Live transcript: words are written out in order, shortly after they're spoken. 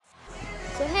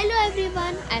So hello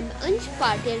everyone, I'm Ansh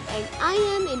Patil and I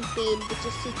am in Pale, which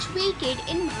is situated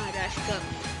in Maharashtra.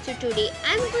 So today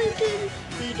I'm going to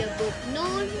read a book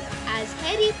known as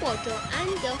Harry Potter and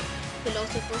the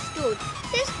Philosopher's Stone.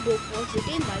 This book was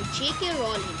written by J.K.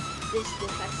 Rowling. This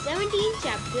book has 17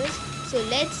 chapters, so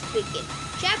let's begin.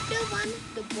 Chapter 1,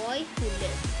 The Boy Who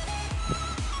Lived.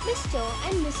 Mr.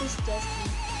 and Mrs.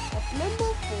 Dursley of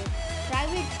number 4,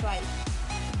 Private Drive,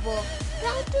 were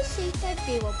proud to say that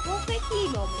they were perfectly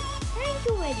normal. Thank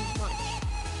you very much.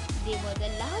 They were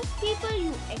the last people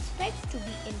you expect to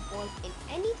be involved in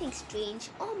anything strange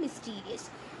or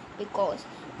mysterious because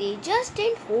they just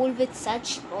didn't hold with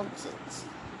such nonsense.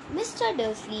 Mr.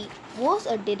 Dursley was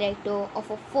a director of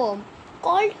a firm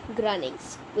called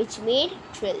Grunnings, which made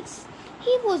drills.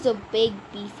 He was a big,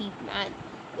 beefy man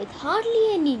with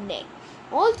hardly any neck,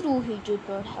 although he did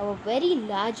not have a very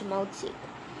large mouth.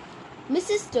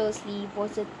 Mrs. Dursley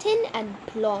was a thin and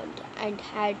blonde and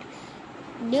had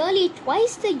nearly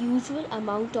twice the usual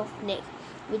amount of neck,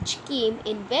 which came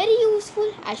in very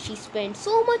useful as she spent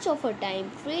so much of her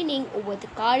time craning over the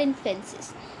garden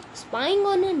fences, spying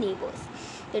on her neighbors.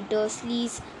 The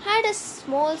Dursleys had a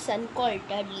small son called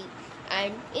Dudley,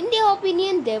 and in their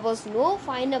opinion there was no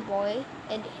finer boy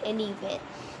anywhere.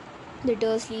 The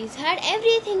Dursleys had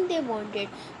everything they wanted,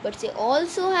 but they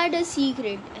also had a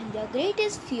secret, and their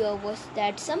greatest fear was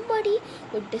that somebody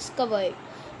would discover it.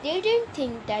 They didn't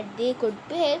think that they could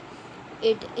bear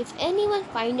it if anyone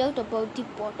found out about the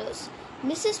Potters,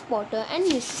 Mrs. Potter and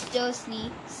Mrs.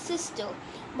 Dursley's sister,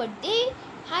 but they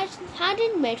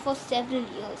hadn't met for several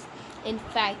years. In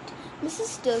fact,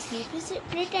 Mrs. Dursley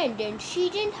pretended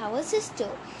she didn't have a sister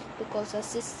because her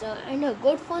sister and her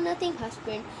good-for-nothing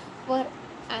husband were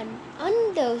as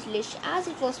undurslyish as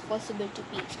it was possible to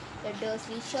be. The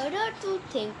Dursleys shuddered to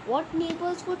think what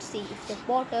neighbors would say if the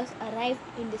Potters arrived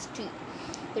in the street.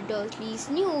 The Dursleys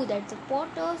knew that the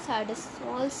Potters had a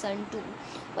small son too,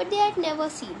 but they had never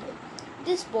seen him.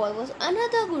 This boy was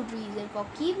another good reason for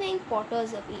keeping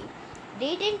Potters away.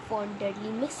 They didn't want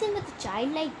Dudley mixing with a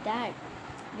child like that.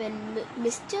 When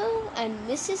Mr. and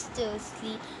Mrs.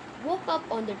 Dursley woke up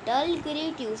on the dull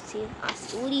grey Tuesday, our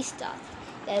story starts.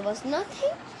 There was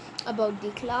nothing about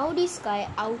the cloudy sky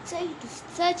outside to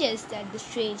suggest that the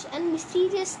strange and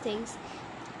mysterious things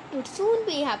would soon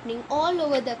be happening all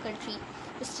over the country.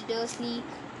 Mr. Dursley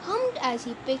hummed as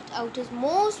he picked out his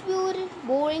most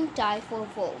boring tie for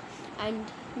woe, and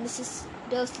Mrs.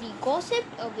 Dursley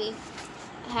gossiped away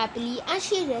happily as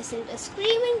she wrestled a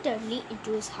screaming Dudley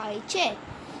into his high chair.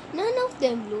 None of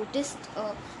them noticed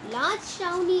a large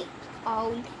shiny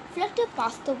owl flutter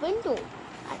past the window.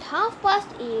 At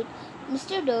 8:30,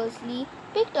 Mr. Dursley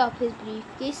picked up his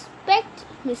briefcase, pecked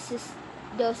Mrs.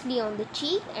 Dursley on the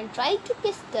cheek, and tried to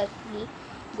kiss Dudley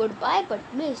goodbye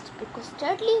but missed because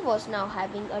Dudley was now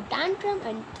having a tantrum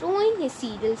and throwing his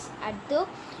cereals at the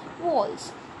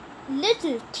walls.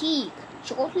 "Little Teak!"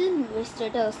 chortled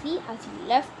Mr. Dursley as he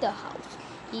left the house.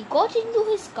 He got into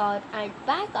his car and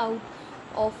backed out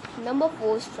of number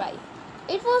 4's drive.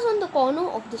 It was on the corner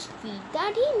of the street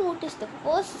that he noticed the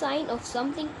first sign of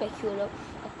something peculiar,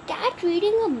 a cat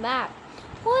reading a map.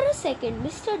 For a second,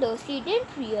 Mr. Dursley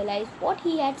didn't realize what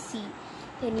he had seen.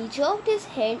 Then he jerked his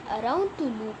head around to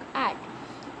look at.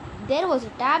 There was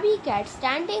a tabby cat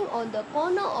standing on the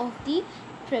corner of the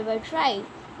private drive,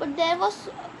 but there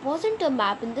wasn't a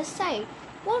map in the sight.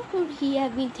 What could he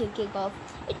have been thinking of?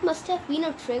 It must have been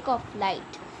a trick of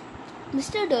light.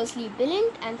 Mr. Dursley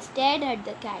blinked and stared at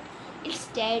the cat. It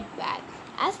stared back.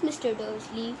 As Mr.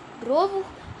 Dursley drove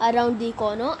around the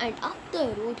corner and up the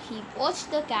road, he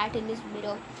watched the cat in his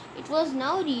mirror. It was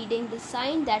now reading the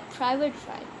sign that private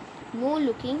drive. No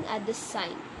looking at the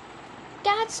sign.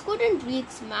 Cats couldn't read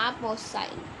map or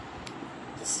sign.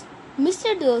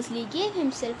 Mr. Dursley gave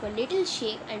himself a little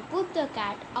shake and put the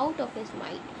cat out of his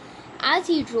mind. As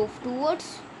he drove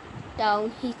towards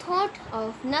town, he thought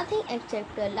of nothing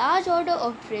except a large order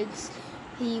of drinks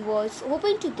he was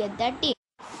hoping to get that day.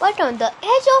 But on the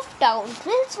edge of town,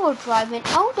 drinks were driven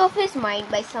out of his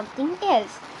mind by something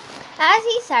else. As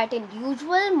he sat in the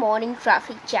usual morning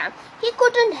traffic jam, he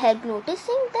couldn't help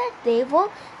noticing that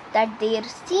there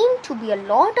seemed to be a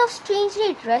lot of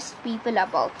strangely dressed people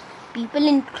about, people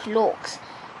in cloaks.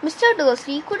 Mr.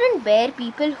 Dursley couldn't bear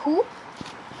people who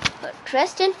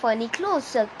dressed in funny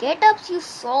clothes, the get-ups you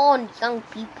saw on young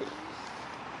people.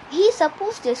 He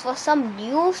supposed this was some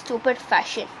new stupid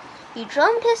fashion. He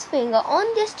drummed his finger on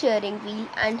the steering wheel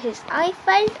and his eye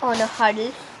fell on a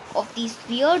huddle of these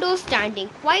weirdos standing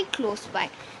quite close by.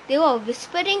 They were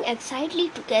whispering excitedly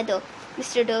together.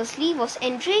 Mr. Dursley was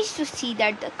enraged to see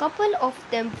that the couple of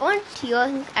them weren't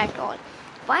tearing at all.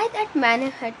 why that man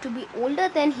had to be older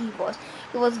than he was.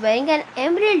 He was wearing an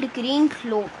emerald green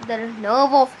cloak. The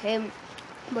nerve of him!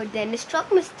 But then it struck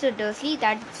Mr. Dursley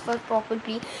that this was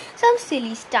probably some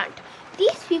silly stunt.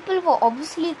 These people were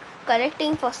obviously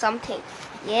collecting for something.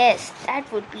 Yes,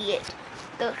 that would be it.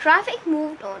 The traffic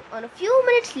moved on. A few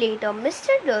minutes later,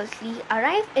 Mr. Dursley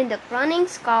arrived in the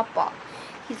Grunnings car park,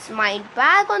 his mind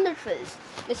back on the thrills.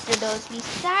 Mr. Dursley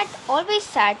always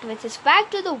sat with his back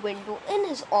to the window in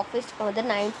his office on the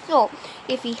 9th floor.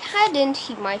 If he hadn't,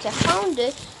 he might have found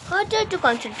it harder to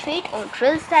concentrate on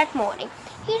thrills that morning.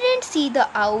 He didn't see the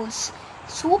owls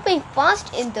swooping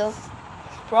past in the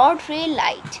Broadway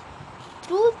light.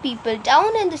 Two people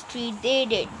down in the street, they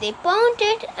did. They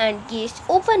pointed and gazed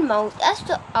open-mouthed as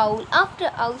the owl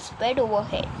after owl sped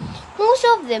overhead. Most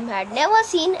of them had never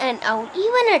seen an owl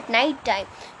even at night time.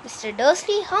 Mr.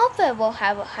 Dursley, however,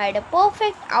 had a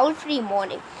perfect owl-free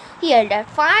morning. He yelled at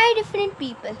 5 different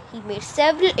people. He made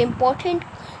several important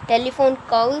telephone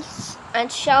calls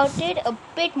and shouted a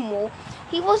bit more.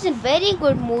 He was in very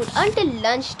good mood until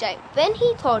lunchtime, when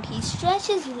he thought he'd stretch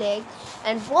his legs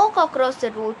and walk across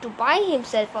the road to buy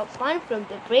himself a bun from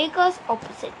the baker's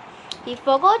opposite. He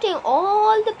forgot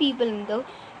all the people in the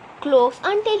cloaks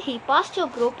until he passed a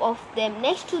group of them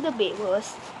next to the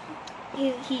baker's.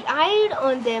 He eyed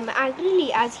on them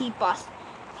angrily as he passed.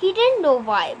 He didn't know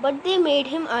why, but they made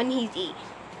him uneasy.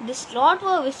 This lot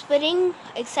were whispering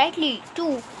excitedly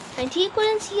too, and he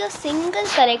couldn't see a single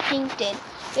correcting tin.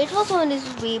 It was on his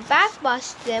way back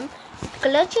past them,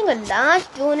 clutching a large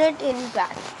donut in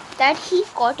back, that he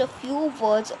caught a few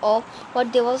words of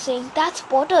what they were saying. "That's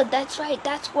Potter, that's right,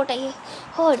 that's what I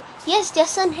heard. Yes,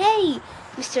 Jason, hey!"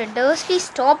 Mr. Dursley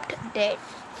stopped dead.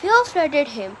 Fear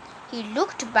flooded him. He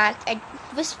looked back at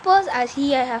whispers as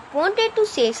he had wanted to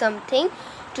say something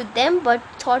to them but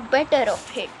thought better of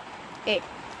it.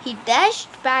 He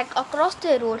dashed back across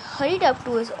the road, hurried up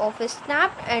to his office,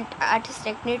 snapped at his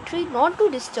secretary not to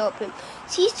disturb him,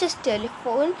 seized his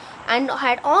telephone, and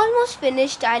had almost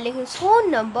finished dialing his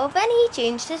phone number when he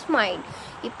changed his mind.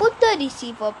 He put the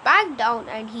receiver back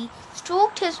down and he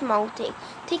stroked his mouth,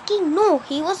 thinking no,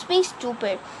 he was being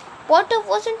stupid. Potter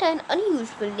wasn't an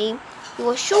unusual name. He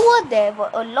was sure there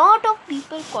were a lot of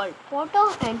people called Potter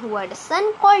and who had a son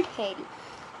called Harry.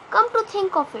 Come to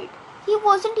think of it, he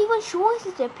wasn't even sure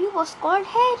his nephew was called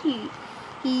Harry.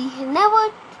 He had never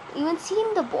even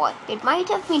seen the boy. It might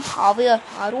have been Harvey or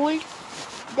Harold.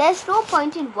 There's no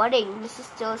point in worrying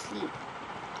Mrs. Dursley.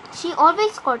 She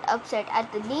always got upset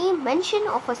at the name mention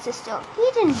of her sister. He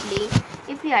didn't blame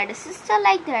if he had a sister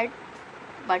like that.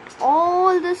 But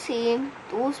all the same,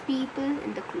 those people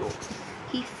in the clothes.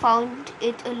 He found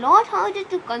it a lot harder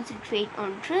to concentrate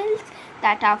on drills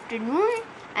that afternoon,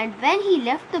 and when he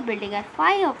left the building at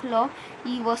 5 o'clock,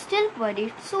 he was still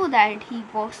worried, so that he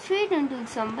walked straight into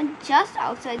someone just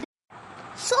outside.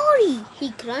 "Sorry," he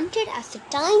grunted as the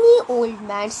tiny old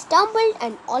man stumbled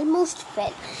and almost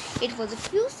fell. It was a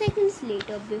few seconds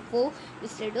later before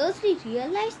Mr. Dursley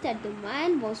realized that the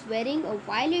man was wearing a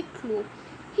violet cloak.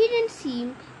 He didn't seem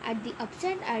at the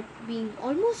upset at being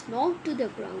almost knocked to the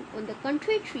ground. On the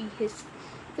contrary, his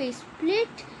face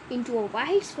split into a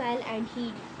wide smile, and he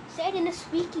said in a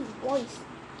squeaky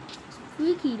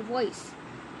voice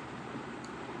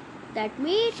that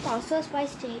made passers-by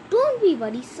stare, "Don't be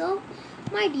worried, sir,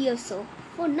 my dear sir,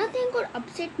 for nothing could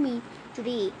upset me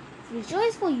today.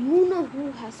 Rejoice, for you know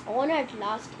who has gone at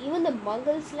last. Even the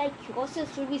muggles like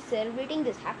yourselves should be celebrating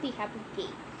this happy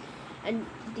day." And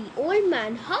the old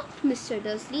man hugged Mr.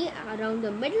 Dursley around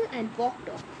the middle and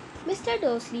walked off. Mr.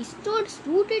 Dursley stood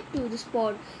rooted to the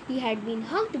spot. He had been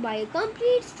hugged by a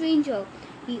complete stranger.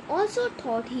 He also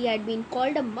thought he had been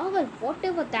called a muggle,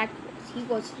 whatever that was. He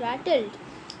was rattled.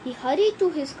 He hurried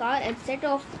to his car and set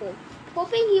off home,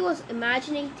 hoping he was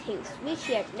imagining things which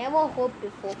he had never hoped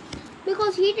before,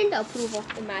 because he didn't approve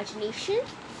of imagination.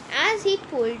 As he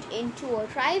pulled into a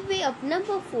driveway of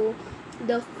number 4,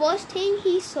 the first thing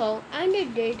he saw, and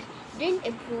it didn't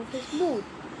improve his mood,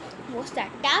 was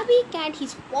that tabby cat he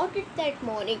spotted that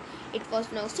morning. It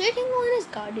was now sitting on his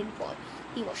garden wall.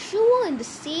 He was sure in the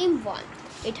same one.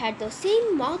 It had the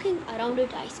same marking around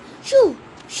its eyes. "Shoo!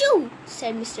 Shoo!"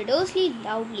 said Mr. Dursley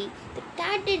loudly. The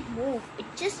cat didn't move.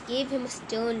 It just gave him a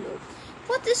stern look.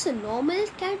 Was this a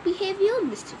normal cat behavior?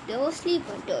 Mr. Dursley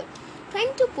wondered.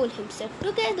 Trying to pull himself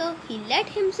together, he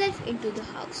let himself into the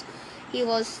house. He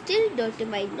was still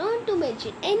determined not to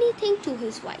mention anything to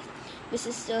his wife.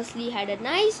 Mrs. Dursley had a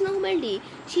nice normal day.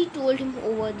 She told him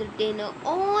over the dinner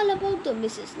all about the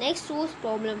Mrs. Next Door's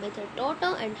problem with her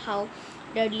daughter and how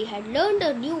Dudley had learned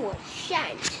a new word,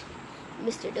 "shan't."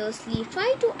 Mr. Dursley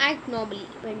tried to act normally.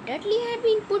 When Dudley had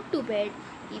been put to bed,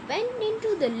 He went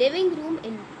into the living room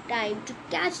in time to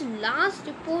catch the last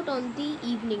report on the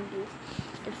evening news.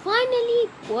 And finally,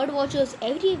 birdwatchers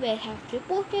everywhere have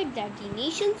reported that the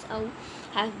nation's owls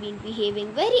have been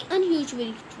behaving very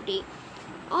unusually today.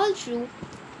 All true,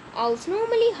 owls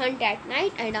normally hunt at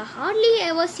night and are hardly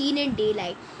ever seen in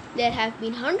daylight. There have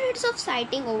been hundreds of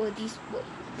sightings over these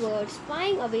birds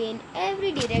flying away in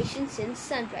every direction since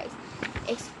sunrise.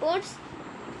 Experts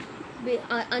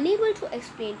are unable to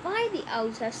explain why the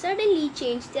owls have suddenly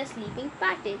changed their sleeping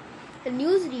pattern. The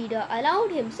newsreader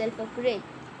allowed himself a grin.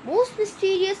 Most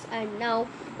mysterious, and now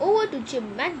over to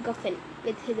Jim McGuffin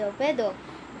with the weather.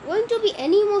 Going to be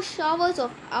any more showers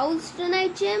of owls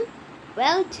tonight, Jim?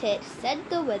 Well, Ted, said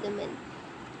the weatherman,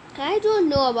 I don't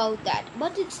know about that,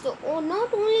 but it's not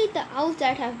only the owls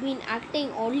that have been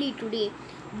acting oddly today.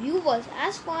 Viewers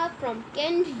as far from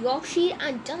Kent, Yorkshire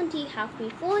and Dundee have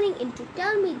been phoning in to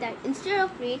tell me that instead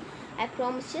of rain, I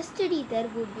promised yesterday there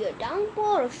would be a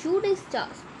downpour of shooting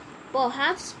stars.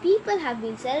 Perhaps people have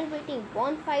been celebrating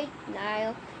bonfire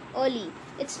night early.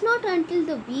 It's not until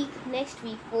the next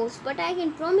week, folks, but I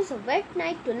can promise a wet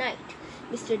night tonight.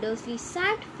 Mr. Dursley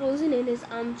sat frozen in his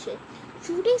armchair.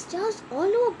 Shooting stars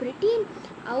all over Britain,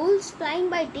 owls flying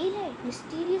by daylight,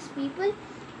 mysterious people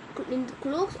in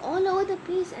cloaks all over the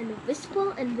place, and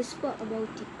whisper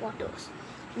about the Potters.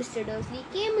 Mr. Dursley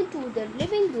came into the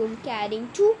living room carrying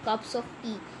 2 cups of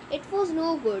tea. It was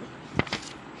no good.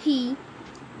 He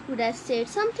would have said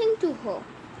something to her.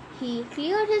 He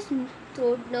cleared his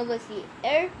throat nervously.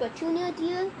 Petunia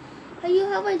dear, you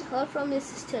haven't heard from your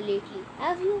sister lately,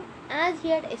 have you? As he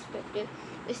had expected,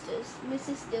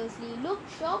 Mrs. Dursley looked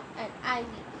shocked and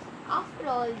angry. After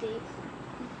all, they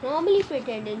normally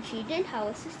pretended she didn't have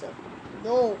a sister.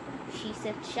 No, she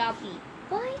said sharply.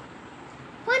 Why?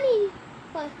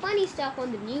 Funny stuff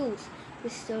on the news,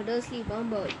 Mr. Dursley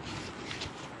mumbled.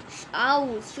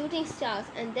 Owls, shooting stars,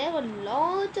 and there were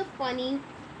lots of funny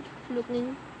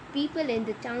looking people in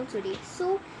the town today.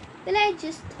 So, well, I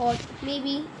just thought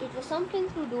maybe it was something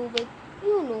to do with,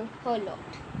 her lot.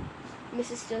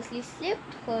 Mrs. Dursley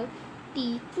slipped her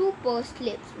tea through pursed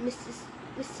lips.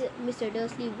 Mr.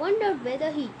 Dursley wondered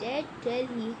whether he dared tell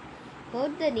he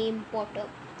heard the name Potter.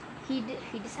 He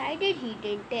decided he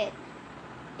didn't dare.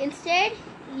 Instead,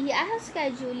 he asked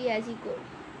casually as he could.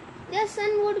 Their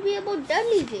son would be about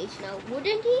Dudley's age now,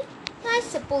 wouldn't he? I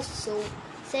suppose so,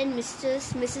 said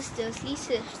Mrs. Dursley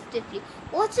stiffly.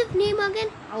 What's his name again?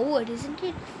 Howard, isn't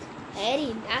it?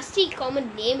 Very nasty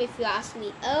common name if you ask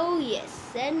me. Oh yes,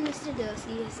 said Mr.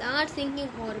 Dursley, his heart sinking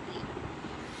horribly.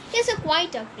 Yes, I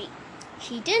quite agree.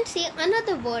 She didn't say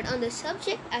another word on the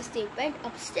subject as they went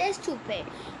upstairs to bed.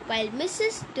 While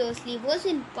Mrs. Dursley was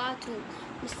in the bathroom,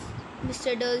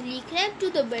 Mr. Dursley crept to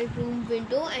the bedroom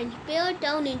window and peered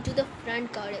down into the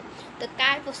front garden. The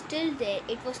cat was still there.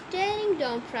 It was staring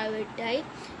down Private Eye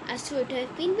as though it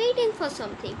had been waiting for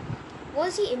something.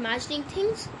 Was he imagining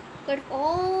things? Could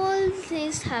all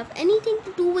this have anything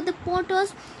to do with the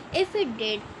Potters? If it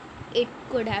did, it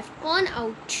could have got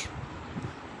out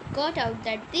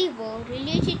that they were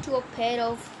related to a pair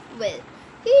of, well,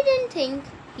 he didn't think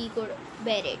he could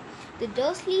bear it. The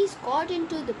Dursleys got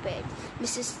into the bed.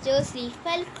 Mrs. Dursley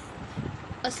fell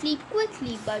asleep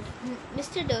quickly, but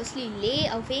Mr. Dursley lay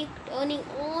awake, turning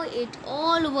it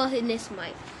all over in his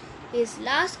mind. His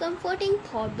last comforting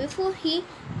thought before he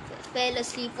fell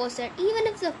asleep was that even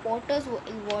if the Potters were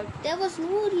involved, there was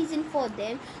no reason for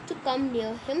them to come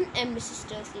near him and Mrs.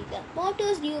 Dursley. The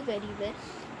Potters knew very well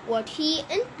what he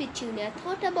and Petunia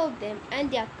thought about them and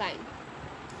their kind.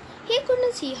 He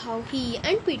couldn't see how he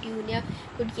and Petunia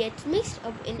could get mixed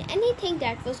up in anything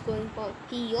that was going on.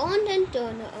 He yawned and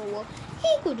turned over.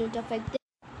 He couldn't affect them.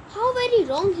 How very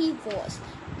wrong he was.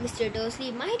 Mr.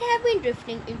 Dursley might have been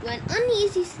drifting into an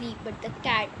uneasy sleep, but the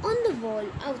cat on the wall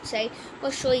outside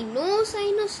was showing no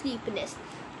sign of sleepiness.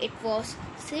 It was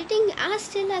sitting as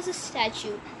still as a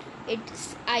statue,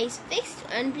 its eyes fixed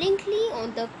unblinkingly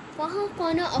on the far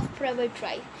corner of Private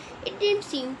Drive. It didn't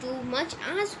seem to much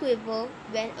as quiver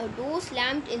when a door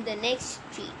slammed in the next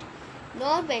street,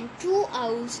 nor when 2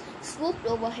 owls swooped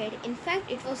overhead. In fact,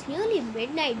 it was nearly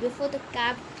midnight before the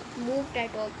cab moved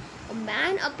at all. A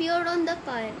man appeared on the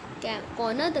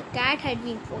corner the cat had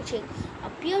been watching.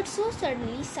 Appeared so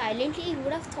suddenly, silently, you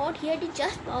would have thought he had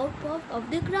just popped off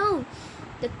the ground.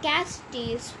 The cat's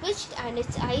tail switched and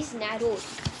its eyes narrowed.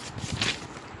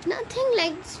 Nothing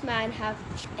like this man had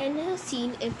ever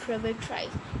seen in Private Drive.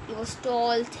 He was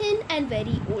tall, thin, and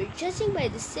very old, judging by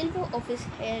the silver of his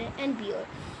hair and beard,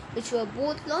 which were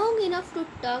both long enough to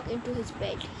tuck into his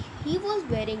belt. He was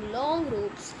wearing long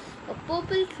robes, a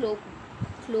purple cloak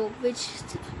which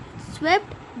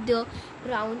swept the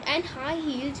ground and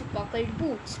high-heeled buckled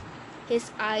boots.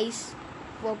 His eyes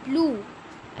were blue,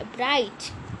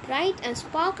 bright and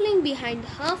sparkling behind the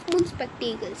half-moon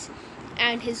spectacles,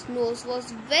 and his nose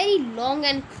was very long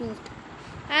and crooked,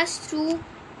 as though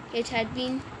it had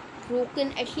been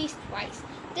broken at least twice.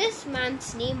 This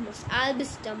man's name was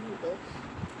Albus Dumbledore.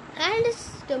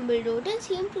 Albus Dumbledore didn't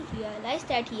seem to realize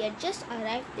that he had just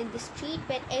arrived in the street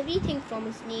where everything from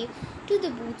his name to the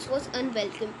boots was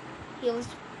unwelcome. He was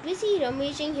busy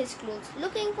rummaging his clothes,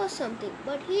 looking for something,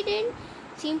 but he didn't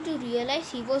seem to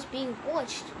realize he was being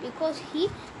watched, because he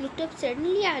looked up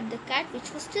suddenly at the cat,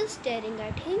 which was still staring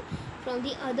at him from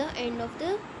the other end of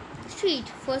the street.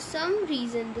 For some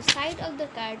reason, the sight of the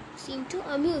cat seemed to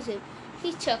amuse him.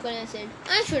 He chuckled and said,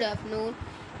 "I should have known."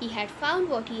 He had found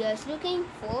what he was looking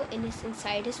for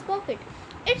inside his pocket.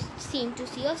 It seemed to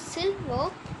be a silver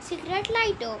cigarette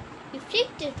lighter. He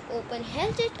flicked it open,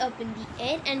 held it up in the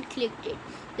air, and clicked it.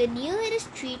 The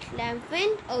nearest street lamp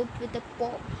went out with a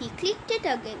pop. He clicked it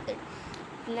again.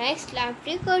 The next lamp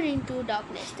flickered into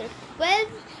darkness. The 12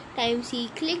 times he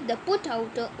clicked the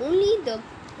put-outer, only the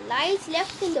lights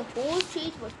left in the whole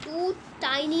street were two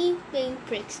tiny pink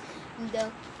pricks in the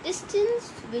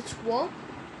distance, which were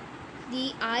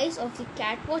the eyes of the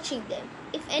cat watching them.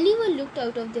 If anyone looked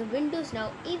out of their windows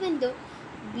now, even the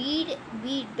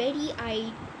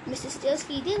beady-eyed Mrs.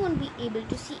 Dursley, they won't be able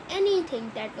to see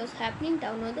anything that was happening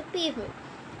down on the pavement.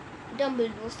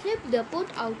 Dumbledore slipped the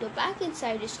put-outer back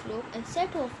inside his cloak and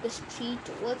set off the street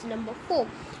towards number 4,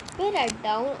 whereas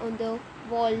down on the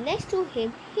wall next to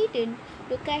him, he didn't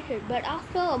look at it, but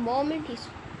after a moment he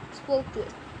spoke to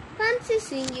it. "Fancy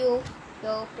seeing you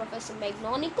here, Professor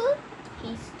McGonagall."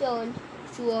 He turned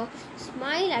to a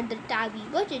smile at the tabby,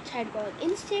 but it had gone.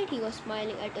 Instead, he was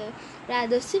smiling at a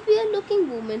rather severe-looking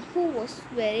woman who was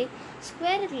wearing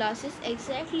square glasses,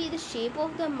 exactly the shape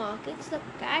of the markings the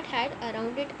cat had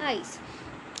around its eyes.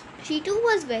 She too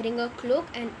was wearing a cloak,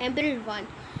 an emerald one.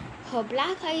 Her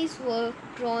black eyes were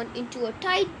drawn into a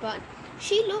tight bun.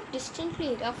 She looked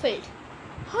distinctly ruffled.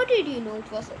 "How did you know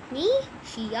it wasn't me?"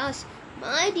 she asked.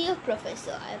 "My dear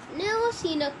Professor, I've never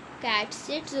seen a cat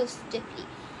sit so stiffly."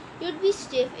 "You'd be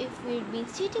stiff if we'd been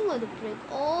sitting on the brick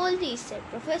all day," said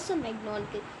Professor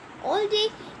McGonagall. "All day,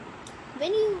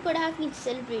 when you could have been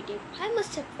celebrating. I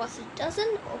must have passed a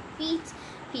dozen of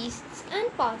feasts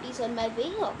and parties on my way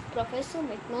up." Professor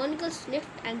McGonagall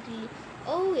sniffed angrily.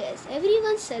 "Oh yes,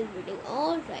 everyone's celebrating,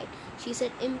 all right," she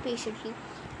said impatiently.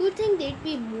 "You'd think they'd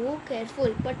be more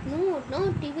careful, but no,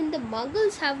 not even the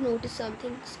muggles have noticed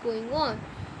something's going on.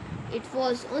 It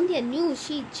was on their news."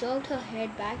 She jerked her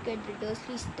head back at the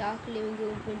Dursleys' dark living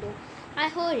room window. "I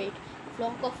heard it.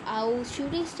 Flock of owls,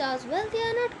 shooting stars. Well, they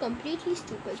are not completely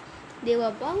stupid. They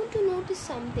were bound to notice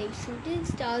something. Shooting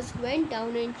stars went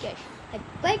down in cash. I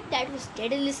bet that was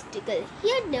Daedalus Diggle.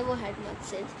 He had never had much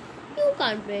sense." "You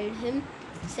can't blame him,"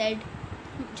 said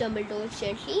Dumbledore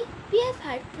gently. "We have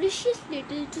had precious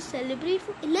little to celebrate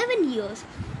for 11 years.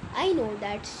 "I know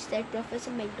that," said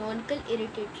Professor McGonagall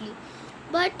irritatedly.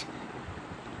 "But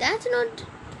that's not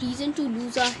reason to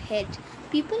lose our head.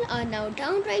 People are now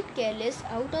downright careless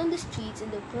out on the streets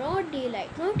in the broad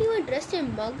daylight, not even dressed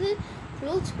in muggle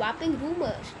clothes, whopping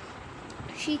rumors."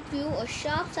 She threw a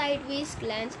sharp sideways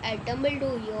glance at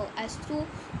Dumbledore here, as though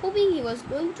hoping he was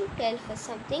going to tell her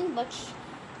something, but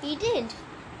he didn't.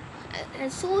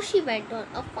 And so she went on.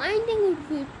 "A fine thing it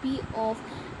would be of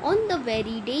on the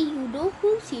very day you know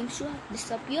who seems to have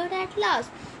disappeared at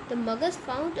last. The muggles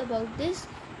found about this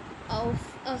of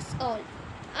us all.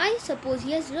 I suppose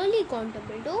he has really gone,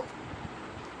 Dumbledore?"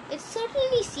 "It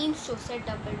certainly seems so," said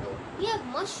Dumbledore. "We have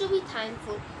much to be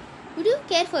thankful. Would you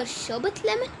care for sherbet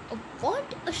lemon?"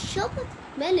 "What? A sherbet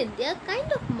melon? They are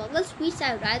kind of muggle sweets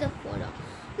I'm rather fond of."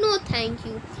 "No, thank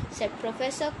you," said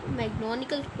Professor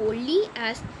McGonagall coldly,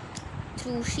 as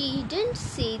though she didn't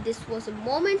say this was a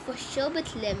moment for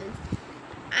sherbet lemons.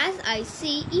 "As I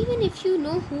say, even if you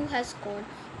know who has gone,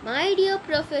 my dear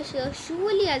Professor,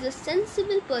 surely as a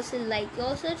sensible person like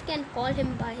yourself can call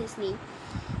him by his name.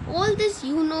 All this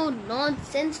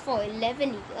nonsense for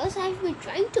 11 years I've been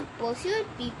trying to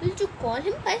persuade people to call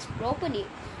him by his proper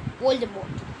name,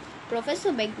 Voldemort."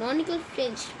 Professor McGonagall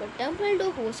flinched, but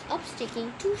Dumbledore, who was up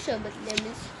sticking 2 sherbet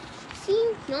lemons,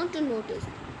 seemed not to notice.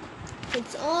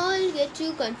 "It's all get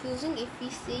too confusing if we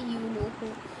say you know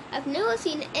who. I've never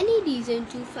seen any reason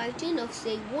to frighten of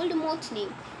saying Voldemort's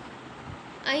name."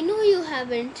 "I know you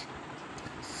haven't,"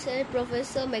 said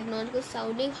Professor McGonagall,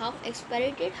 sounding half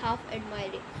exasperated, half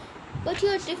admiring. "But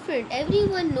you're different.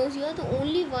 Everyone knows you're the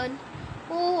only one."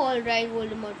 "Oh, all right,"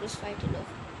 Voldemort was frightened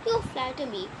of. "You flatter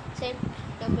me," said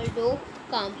Dumbledore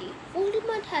calmly.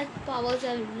 "Voldemort has powers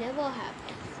I will never have.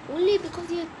 only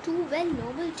because you're too well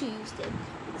normal to use them.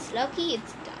 It's lucky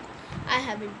it's done. I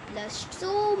haven't blushed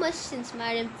so much since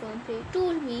Madame Pomfrey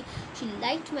told me she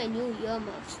liked my new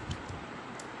earmuffs.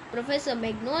 Professor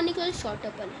McGonagall shot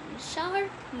up a sharp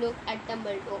look at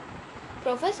Dumbledore.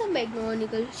 Professor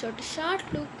McGonagall shot a sharp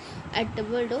look at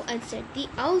Dumbledore and said, "The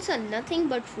owls are nothing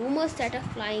but rumors that are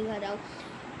flying around.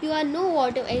 You are know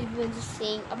what everyone is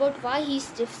saying about why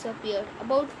he's disappeared,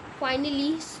 about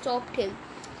finally stopped him."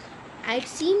 It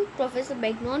seemed Professor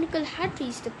McGonagall had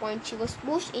reached the point she was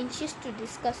most anxious to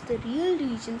discuss the real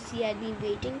reason she had been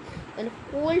waiting on a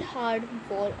cold hard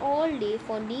wall all day,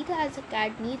 for neither as a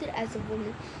cat, neither as a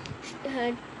woman. She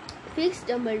had fixed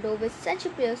Dumbledore with such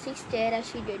a piercing stare as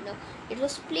she did now. It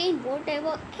was plain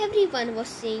whatever everyone was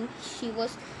saying, she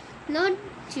was not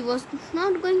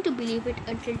going to believe it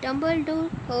until Dumbledore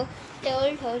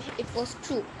told her it was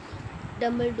true.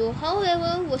 Dumbledore,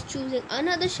 however, was choosing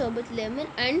another sherbet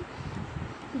lemon and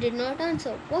did not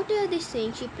answer. "What are they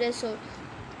saying?" she pressed her.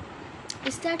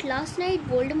 "Is that last night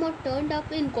Voldemort turned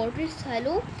up in Godric's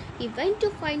Hollow? He went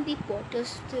to find the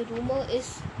Potters. The rumor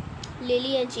is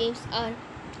Lily and James are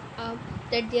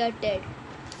that they are dead."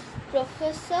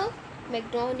 Professor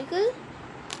McGonagall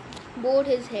bowed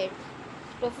his head.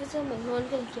 Professor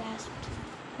McGonagall gasped.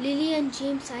 "Lily and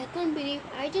James, I can't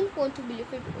believe. I didn't want to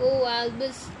believe it. Oh,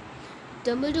 Albus."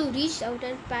 Dumbledore reached out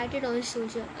and patted on his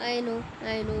shoulder. I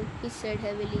know, he said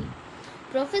heavily.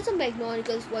 Professor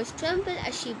McGonagall's voice trembled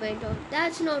as she went on.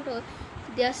 "That's not all.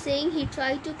 They are saying he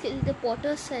tried to kill the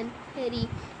Potter's son, Harry,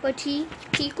 but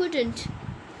he couldn't.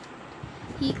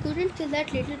 He couldn't kill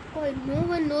that little boy. No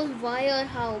one knows why or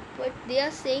how, but they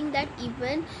are saying that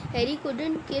even Harry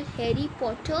couldn't kill Harry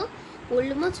Potter.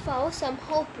 Voldemort's power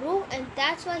somehow broke, and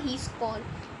that's why he's gone."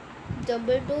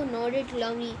 Dumbledore nodded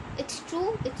glumly. It's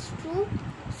true,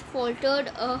 faltered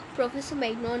Professor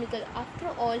McGonagall.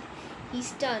 "After all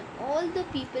he's done, all the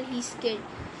people he's killed,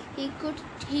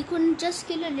 he couldn't just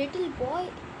kill a little boy.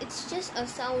 It's just a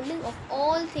sounding of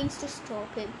all things to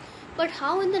stop him. But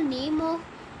how in the name of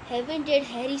heaven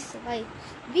did Harry survive?"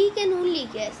 "We can only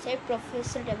guess," said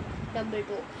Professor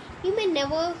Dumbledore. "We may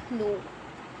never know."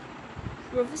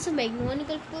 Professor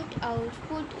McGonagall put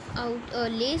out a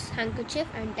lace handkerchief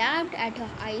and dabbed at her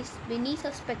eyes beneath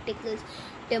her spectacles.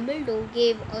 Dumbledore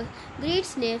gave a great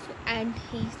sniff, and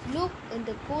he looked in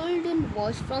the golden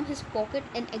watch from his pocket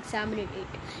and examined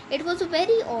it. It was a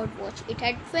very odd watch. It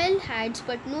had 12 hands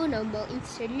but no number,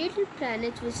 instead little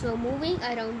planets which were moving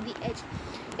around the edge.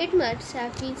 It must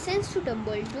have been sent to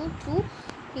Dumbledore too.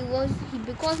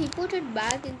 Because he put it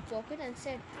back in his pocket and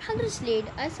said, "Progress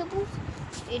Lade, I suppose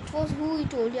it was who he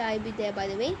told you I'd be there, by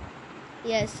the way."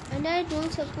 "Yes, and I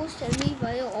don't suppose tell me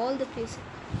why all the places.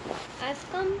 I've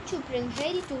come to bring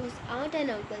Harry to his aunt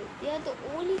and uncle. They are the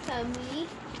only family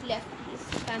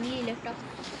left out."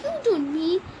 "You don't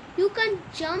mean you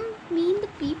can't mean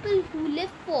the people who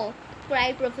live for?"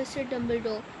 cried Professor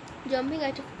Dumbledore, jumping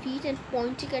at her feet and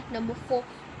pointing at number 4.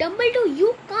 "Dumbledore, you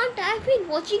can't. I've been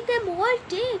watching them all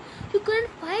day. You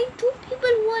couldn't find 2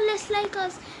 people who are less like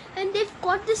us, and they've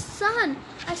got this son.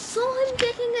 I saw him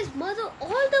taking his mother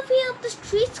all the way up the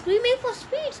street screaming for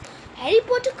sweets. Harry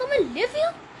Potter come and live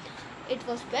here?" "It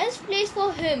was best place for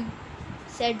him,"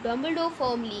 said Dumbledore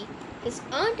firmly. "His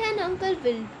aunt and uncle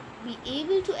will be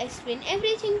able to explain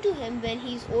everything to him when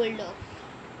he's older.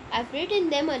 I've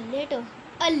written them a letter."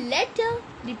 "A letter?"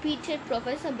 repeated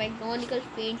Professor McGonagall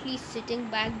faintly, sitting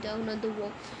back down on the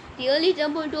wall. "Really,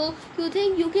 Dumbledore, you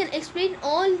think you can explain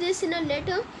all this in a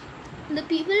letter? The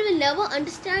people will never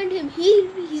understand him.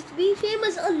 He's be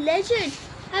famous, a legend.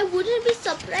 I wouldn't be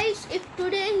surprised if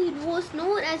today he was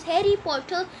known as Harry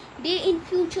Potter Day in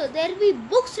future. There'll be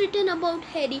books written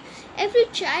about Harry. Every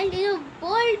child in the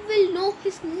world will know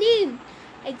his name."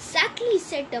 "Exactly,"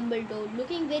 said Dumbledore,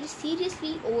 looking very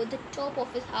seriously over the top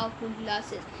of his half-moon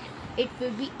glasses. "It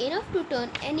will be enough to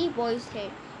turn any boy's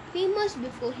head. Famous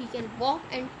before he can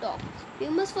walk and talk.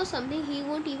 Famous for something he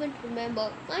won't even remember.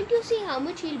 Can't you see how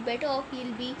much better off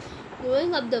he'll be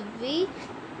growing up the way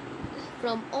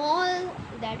from all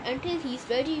that until he's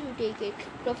ready to take it?"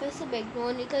 Professor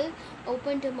McGonagall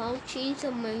opened her mouth, changed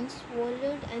her mind,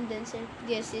 swallowed, and then said,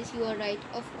 Yes, you are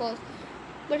right, of course.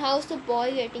 But how's the boy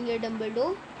getting here,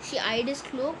 Dumbledore?" She eyed his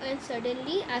cloak and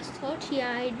suddenly, as thought she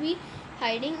had been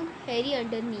hiding Harry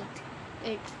underneath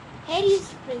it. "Harry's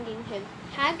bringing him.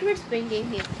 Hagrid's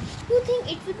bringing him. You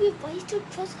think it would be wise to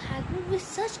trust Hagrid with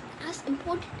such as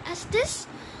important as this?"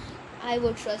 "I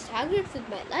would trust Hagrid with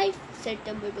my life," said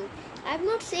Dumbledore. "I'm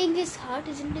not saying his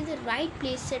heart isn't in the right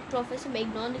place," said Professor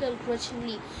McGonagall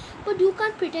grudgingly. "But you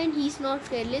can't pretend he's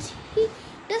not careless. He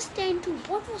does tend to.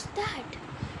 What was that?"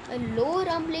 A low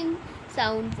rumbling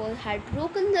had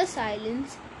broken the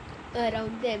silence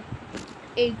around them.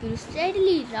 It grew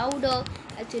steadily louder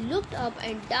as they looked up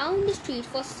and down the street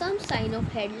for some sign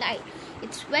of headlight.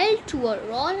 It swelled to a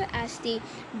roar as they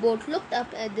both looked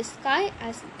up at the sky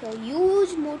as a huge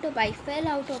motorbike fell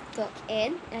out of the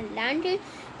air and landed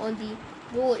on the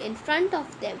road in front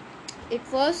of them. It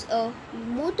was a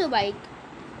motorbike.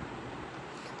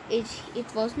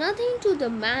 It was nothing to the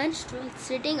man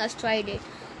sitting astride it.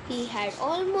 He had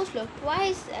almost looked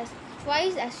twice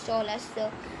as tall as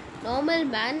the normal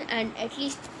man and at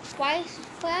least five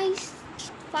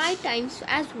times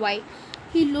as wide.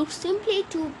 He looked simply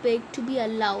too big to be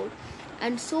allowed,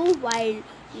 and so wild.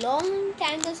 Long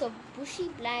tangles of bushy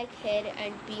black hair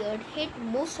and beard hid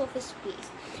most of his face.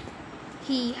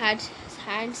 He had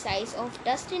hand size of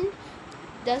dustbin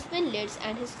lids,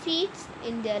 and his feet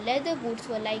in their leather boots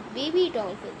were like baby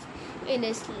dolphins. In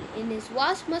his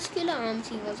vast muscular arms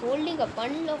he was holding a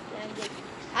bundle of blankets.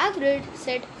 Hagrid,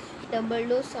 said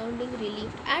Dumbledore, sounding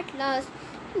relieved. At last,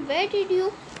 where did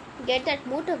you get that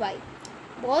motorbike?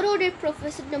 Borrowed it,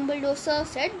 Professor Dumbledore, sir,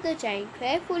 said the giant,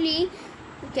 carefully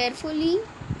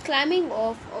climbing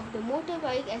off of the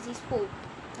motorbike as he spoke.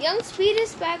 Young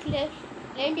Sirius Black lent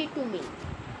it to me.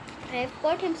 I have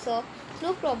got him, sir.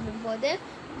 No problem for them.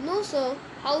 No, sir.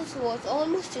 House was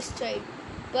almost destroyed,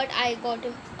 but I got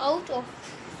him out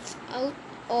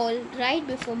all right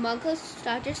before muggles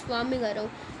started swarming around.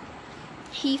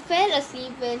 He fell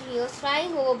asleep when he was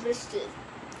flying over Bristol.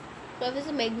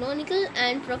 Professor McGonagall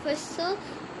and Professor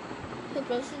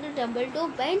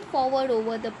Dumbledore bent forward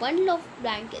over the bundle of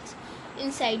blankets.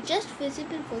 Inside, just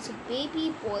visible, was a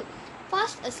baby boy,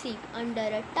 fast asleep under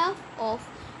a tuft of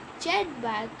jet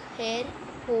black hair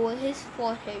over his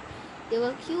forehead. They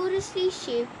were curiously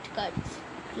shaped cuts,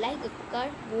 like a cut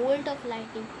bolt of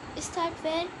lightning. Is that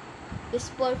fair?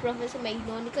 Whispered Professor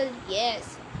McGonagall.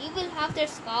 Yes, he will have that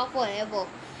scar forever.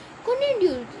 Couldn't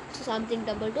you do something,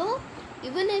 Dumbledore?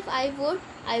 Even if I would,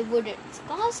 I wouldn't.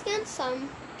 Scars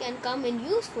can come in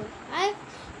useful. I have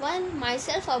one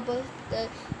myself above the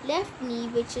left knee,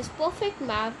 which is perfect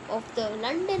map of the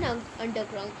London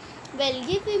Underground. Well,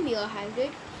 give him your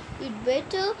Hagrid. You'd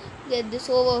better get this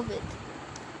over with.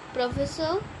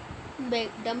 Professor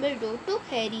Dumbledore took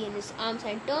Harry in his arms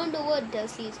and turned over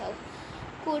Dursley's house.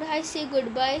 Could I say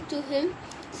goodbye to him?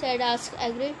 Asked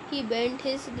Hagrid. He bent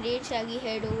his great shaggy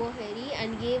head over Harry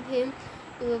and gave him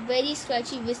a very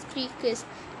scratchy, whiskery kiss.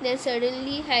 Then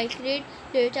suddenly Hagrid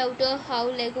let out a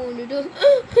howl like a wounded dog.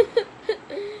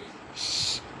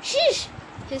 Shh! Shh!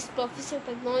 Hissed Professor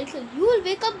McGonagall. You will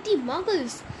wake up the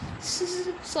muggles.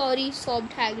 Sorry,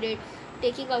 sobbed Hagrid,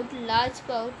 taking out a large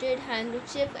spotted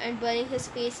handkerchief and burying his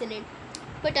face in it.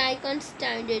 But I can't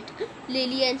stand it.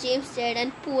 Lily and James dead,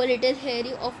 and poor little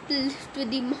Harry off to live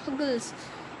with the muggles.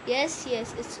 Yes,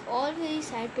 it's all very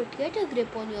sad, but get a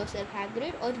grip on yourself,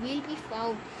 Hagrid, or we'll be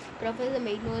found. Professor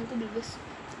McGonagall was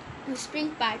whispering,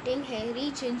 patting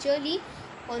Harry gingerly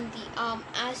on the arm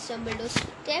as Dumbledore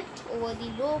stepped over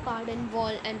the low garden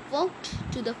wall and walked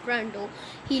to the front door.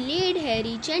 He laid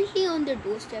Harry gently on the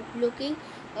doorstep, looking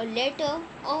a letter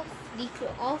off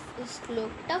his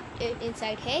cloak, tucked it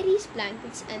inside Harry's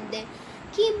blankets, and then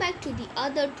came back to the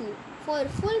other two. For a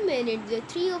full minute, the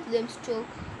three of them stood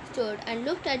and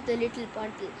looked at the little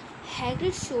bundle.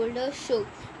 Hagrid's shoulders shook.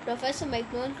 Professor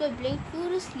McGonagall blinked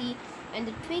furiously, and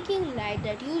the twinkling light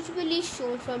that usually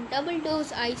shone from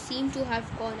Dumbledore's eyes seemed to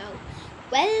have gone out.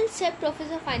 Well, said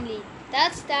Professor finally,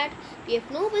 that's that. We have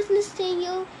no business staying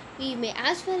here. We may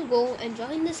as well go and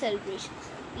join the celebration.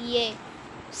 Yeah,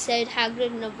 said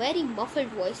Hagrid in a very muffled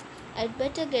voice. I'd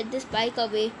better get this bike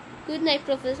away. Good night,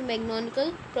 Professor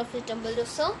McGonagall. Professor Dumbledore,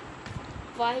 sir.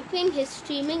 Wiping his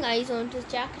streaming eyes onto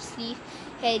his jacket sleeve,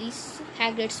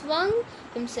 Hagrid swung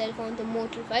himself on the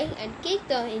motorbike and kicked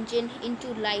the engine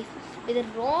into life. With a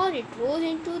roar, it rose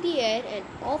into the air and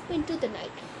off into the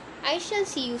night. I shall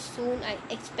see you soon, I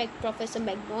expect, Professor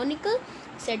McGonagall,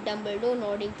 said Dumbledore,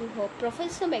 nodding to her.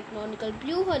 Professor McGonagall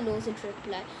blew her nose in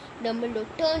reply. Dumbledore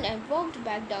turned and walked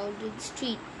back down to the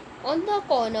street. On the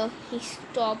corner, he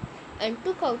stopped and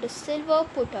took out a silver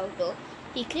put-outer.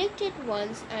 He clicked it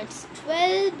once, and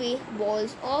 12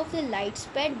 balls of the light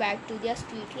sped back to their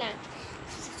street lamps,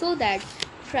 so that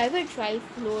Private Drive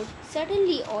glowed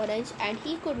suddenly orange, and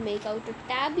he could make out a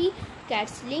tabby cat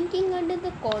slinking under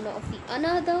the corner of the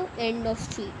another end of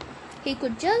street. He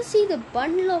could just see the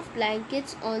bundle of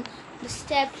blankets on the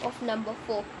step of number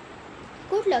 4.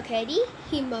 Good luck, Harry,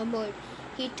 he murmured.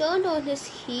 He turned on his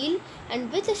heel, and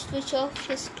with a switch of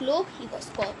his cloak he was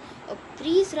gone. A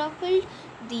breeze ruffled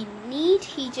the neat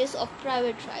hedges of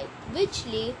Private Drive, which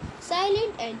lay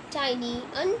silent and tiny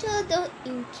under the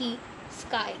inky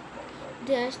sky.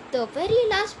 That's the very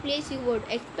last place you were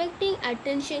expecting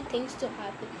attention things to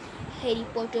happen. Harry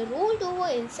Potter rolled over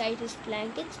inside his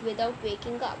blankets without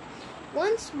waking up.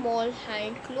 One small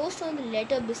hand closed on the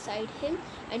letter beside him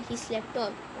and he slept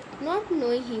on. Not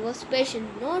knowing he was special,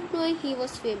 not knowing he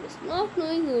was famous, not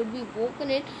knowing he would be woken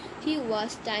in few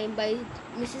hours' time by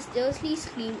Mrs. Dursley's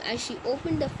scream as she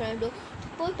opened the front door to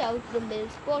put out the milk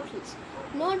bottles.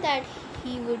 Not that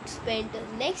he would spend the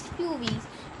next few weeks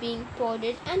being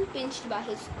prodded and pinched by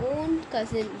his own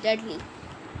cousin Dudley.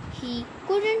 He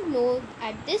couldn't know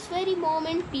at this very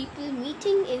moment people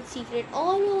meeting in secret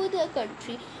all over the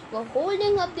country were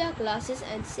holding up their glasses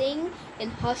and saying in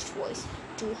hushed voice,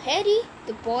 "To Harry,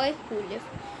 the boy who lived."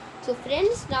 So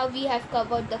friends, now we have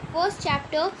covered the first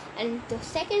chapter and the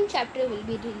second chapter will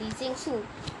be releasing soon.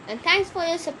 And thanks for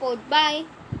your support. Bye.